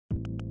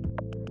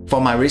For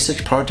my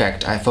research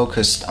project, I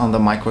focused on the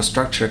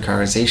microstructure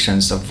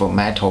characterizations of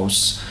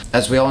metals.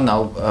 As we all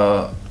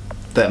know,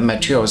 the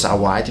materials are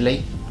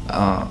widely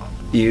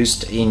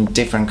used in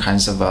different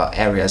kinds of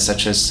areas,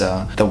 such as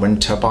the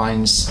wind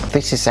turbines.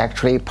 This is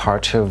actually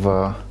part of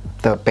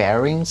the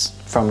bearings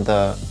from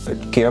the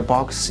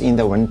gearbox in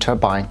the wind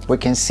turbine. We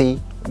can see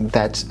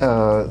that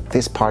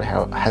this part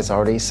has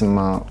already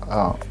some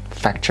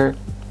fracture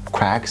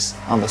cracks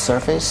on the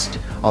surface.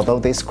 Although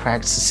these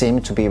cracks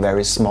seem to be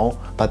very small,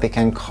 but they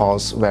can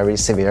cause very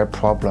severe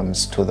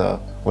problems to the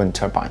wind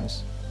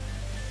turbines.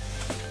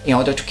 In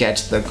order to get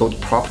the good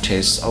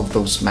properties of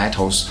those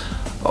metals,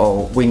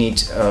 we need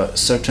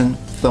certain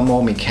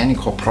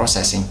thermomechanical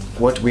processing.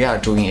 What we are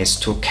doing is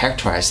to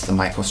characterize the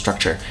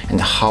microstructure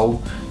and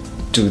how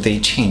do they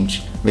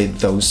change with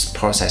those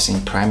processing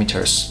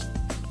parameters.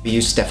 We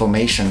use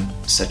deformation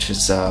such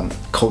as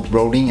cold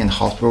rolling and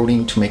hot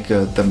rolling to make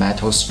the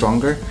metal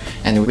stronger,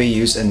 and we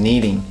use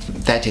annealing,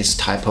 that is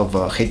type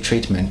of heat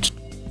treatment.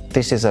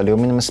 This is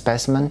aluminum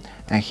specimen,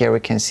 and here we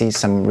can see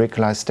some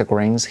regularized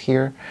grains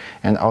here,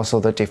 and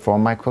also the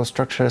deformed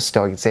microstructure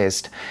still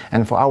exists.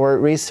 And for our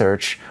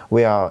research,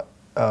 we are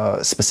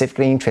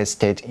specifically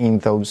interested in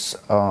those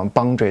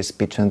boundaries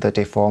between the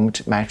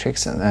deformed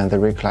matrix and the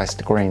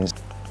regularized grains.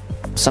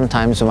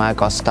 Sometimes when I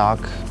got stuck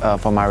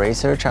for my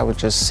research, I would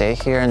just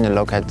sit here and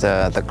look at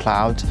the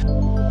cloud.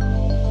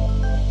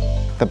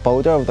 The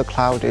border of the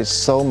cloud is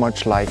so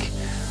much like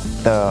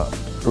the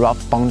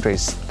rough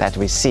boundaries that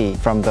we see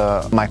from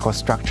the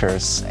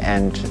microstructures,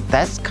 and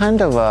that's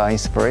kind of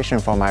inspiration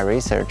for my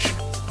research.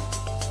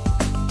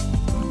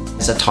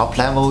 As a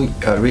top-level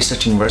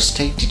research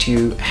university,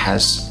 DTU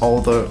has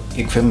all the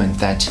equipment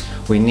that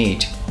we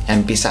need,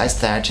 and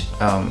besides that,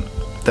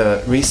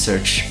 the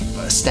research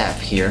staff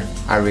here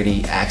are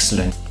really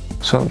excellent.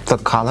 So the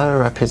color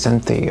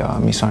represents the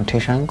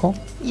misorientation angle?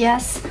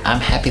 Yes. I'm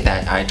happy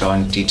that I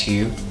joined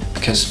DTU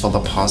because for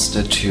the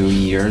past 2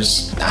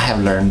 years I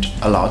have learned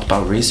a lot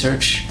about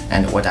research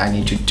and what I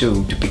need to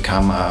do to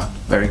become a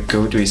very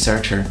good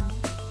researcher.